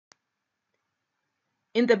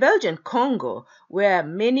In the Belgian Congo, where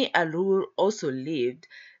many Alur also lived,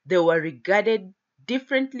 they were regarded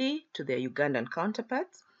differently to their Ugandan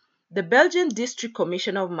counterparts. The Belgian District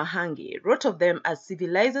Commissioner of Mahangi wrote of them as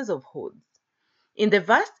civilizers of hordes. In the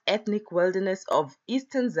vast ethnic wilderness of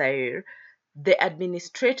eastern Zaire, the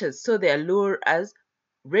administrators saw the Alur as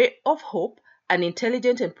ray of hope, an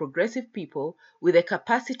intelligent and progressive people with a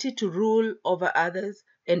capacity to rule over others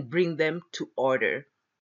and bring them to order.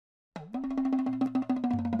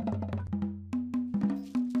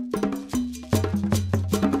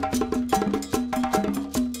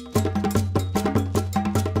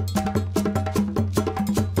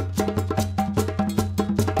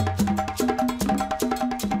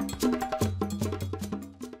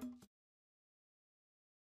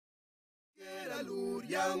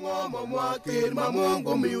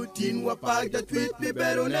 Mamongo miutin wapagda tweet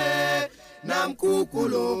biberone nam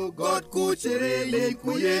kukulo god kuchere le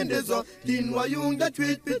kuyende zo tin wayung da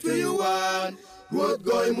tweet bituyuan wood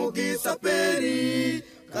goy mugi saperi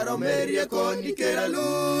karomeria kon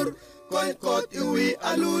ikeralur kon kot iwi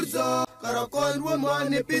alurzo karakon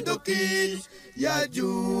womane pidokish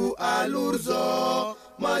yaju alurzo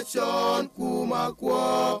machon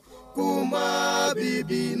kumakwo kuma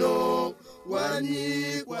bibino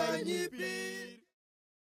Nyipir.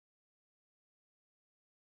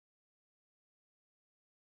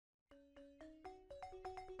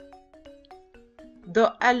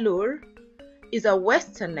 The Alur is a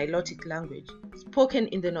Western Nilotic language spoken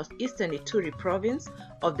in the northeastern Ituri province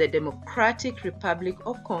of the Democratic Republic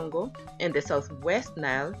of Congo and the southwest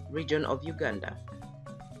Nile region of Uganda.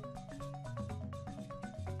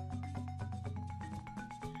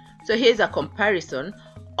 So here's a comparison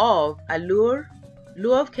of Alur,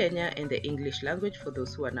 Luo of Kenya, and the English language for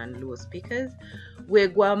those who are non-Luo speakers.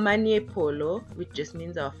 Wegwa manie polo, which just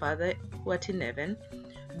means our father who art in heaven.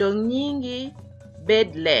 Dong nyingi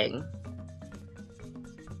bedleng.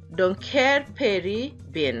 Dong ker peri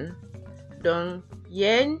bin. Dong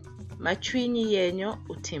yen machwinyi yenyo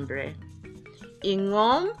utimbre.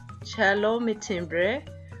 Ingom chalo mitimbre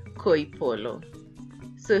koi polo.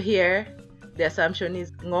 So here the assumption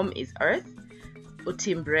is ngom is earth.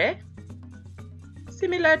 Utimbre,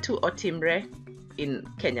 similar to Otimbre in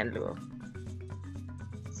Kenyan Luo.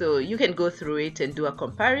 So you can go through it and do a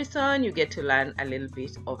comparison. You get to learn a little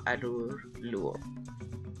bit of Alur Luo.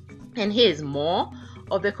 And here's more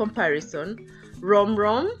of the comparison. Rom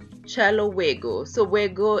Rom Chalo Wego. So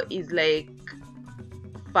Wego is like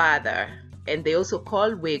father, and they also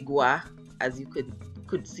call Wegwa, as you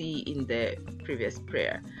could see in the previous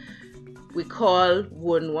prayer. We call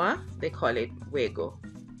Wonwa, they call it Wego.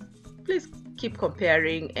 Please keep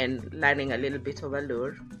comparing and learning a little bit of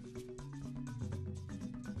Alur.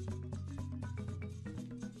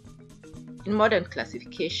 In modern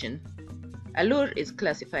classification, Alur is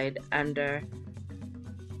classified under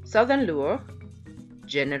Southern Luo,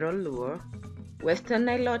 General Luo, Western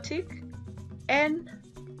Nilotic, and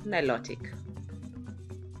Nilotic.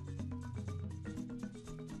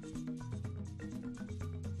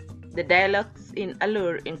 The dialects in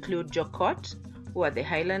Alur include Jokot, who are the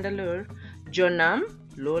Highland Alur, Jonam,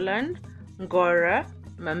 Lowland, Ngora,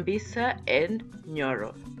 Mambisa, and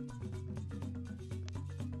Nyoro.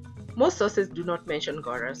 Most sources do not mention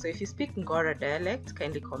Ngora, so if you speak Ngora dialect,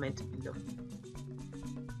 kindly comment below.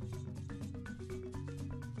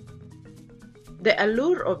 The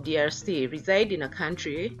Alur of DRC reside in a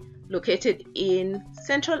country located in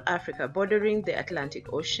Central Africa bordering the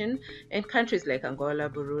Atlantic Ocean, and countries like Angola,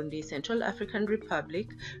 Burundi, Central African Republic,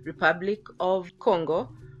 Republic of Congo,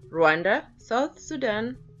 Rwanda, South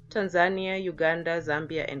Sudan, Tanzania, Uganda,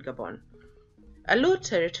 Zambia, and Gabon. Alur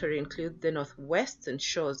territory includes the northwestern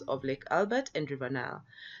shores of Lake Albert and River Nile.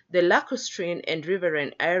 The lacustrine and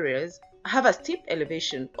riverine areas have a steep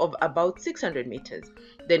elevation of about 600 meters,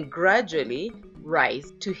 then gradually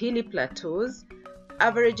rise to hilly plateaus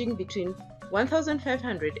averaging between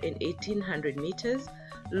 1,500 and 1,800 meters,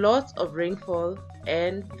 lots of rainfall,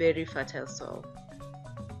 and very fertile soil.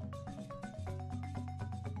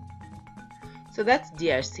 So that's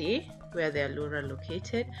DRC, where the Alur are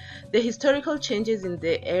located. The historical changes in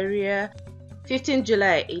the area: 15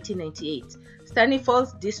 July 1898, Stony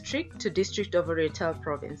Falls District to District of Oriental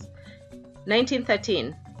Province.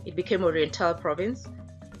 1913, it became Oriental Province.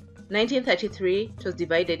 1933, it was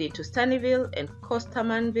divided into Stonyville and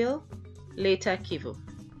Costamanville, later Kivu.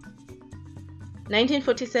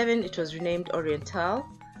 1947, it was renamed Oriental.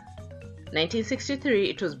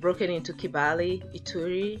 1963, it was broken into Kibali,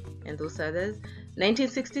 Ituri, and those others.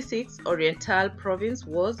 1966, Oriental Province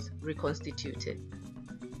was reconstituted.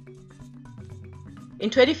 In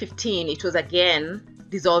 2015, it was again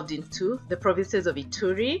dissolved into the provinces of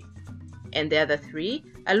Ituri and the other three.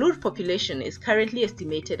 Alur population is currently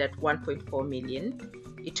estimated at 1.4 million.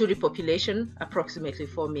 Ituri population approximately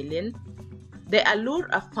 4 million. The Alur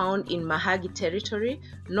are found in Mahangi territory,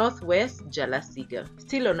 northwest Jalasiga.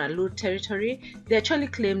 Still on Alur territory, they actually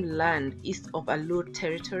claimed land east of Alur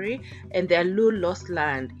territory, and the Alur lost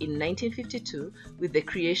land in 1952 with the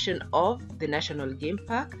creation of the National Game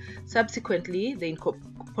Park. Subsequently, they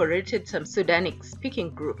incorporated some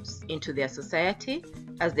Sudanic-speaking groups into their society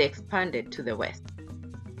as they expanded to the west.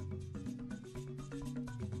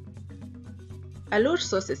 Alur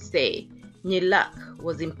sources say Nyilak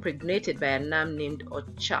was impregnated by a Nam named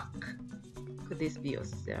Ochak. Could this be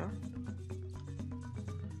Osir?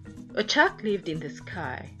 Ochak lived in the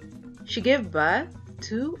sky. She gave birth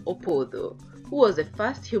to Opodho, who was the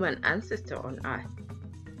first human ancestor on Earth.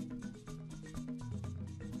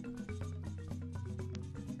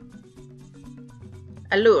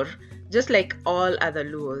 Alur, just like all other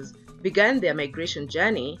Luos, began their migration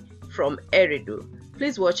journey from Eridu.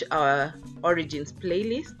 Please watch our Origins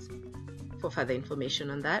playlist for further information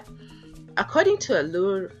on that. According to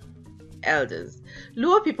Alur elders,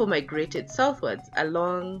 Luo people migrated southwards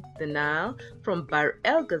along the Nile from Bar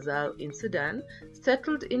El Ghazal in Sudan,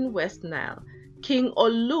 settled in West Nile. King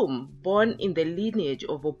Olum, born in the lineage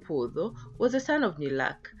of Opodho, was a son of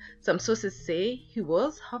Nilak. Some sources say he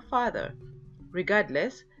was her father.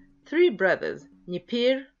 Regardless, three brothers,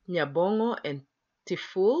 Nyipir, Nyabongo, and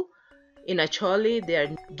Tiful, in Acholi they are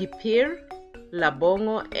Gipir,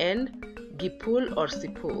 Labongo, and Gipul or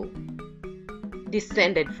Cipul,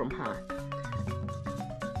 descended from her.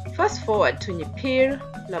 Fast forward to Nyipir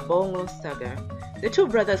Labongo saga. The two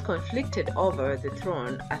brothers conflicted over the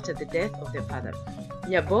throne after the death of their father.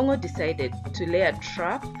 Nyabongo decided to lay a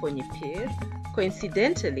trap for Nyipir.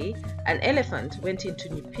 Coincidentally, an elephant went into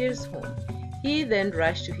Nyipir's home. He then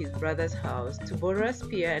rushed to his brother's house to borrow a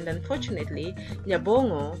spear, and unfortunately,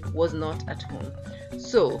 Nyabongo was not at home.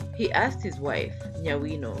 So he asked his wife,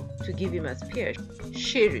 Nyawino, to give him a spear.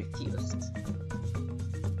 She refused.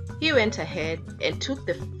 He went ahead and took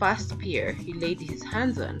the first spear he laid his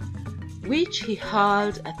hands on, which he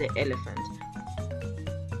hurled at the elephant.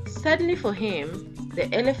 Sadly for him,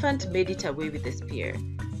 the elephant made it away with the spear.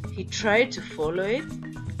 He tried to follow it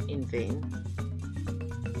in vain.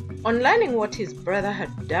 On learning what his brother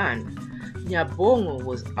had done, Nyabongo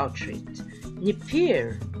was outraged.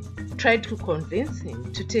 Nyipir tried to convince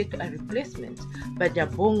him to take a replacement, but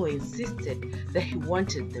Nyabongo insisted that he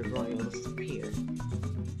wanted the royal spear.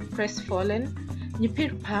 Crestfallen,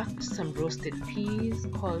 Nyipir packed some roasted peas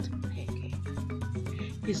called peke.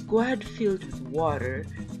 His gourd filled with water,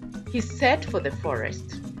 he set for the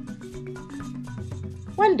forest.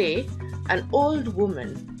 One day, an old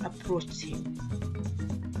woman approached him.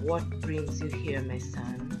 "What brings you here, my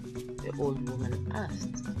son?" the old woman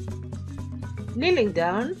asked. Kneeling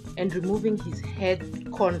down and removing his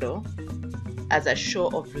head condor as a show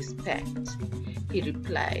of respect, he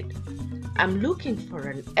replied, "I'm looking for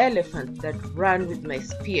an elephant that ran with my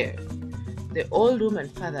spear." The old woman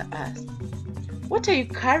further asked, "What are you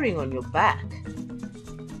carrying on your back?"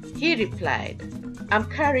 He replied, "I'm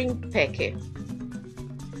carrying peke."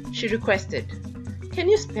 She requested, "Can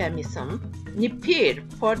you spare me some?" Nyipir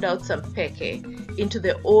poured out some peke into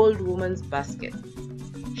the old woman's basket.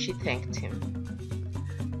 She thanked him.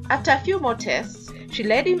 After a few more tests, she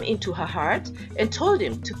led him into her hut and told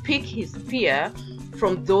him to pick his spear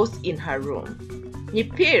from those in her room.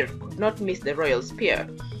 Nyipir could not miss the royal spear.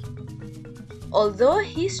 Although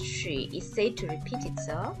history is said to repeat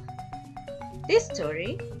itself, this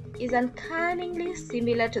story is uncannily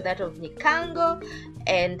similar to that of Nikango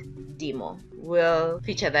and Dimo. We'll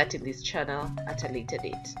feature that in this channel at a later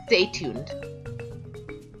date. Stay tuned.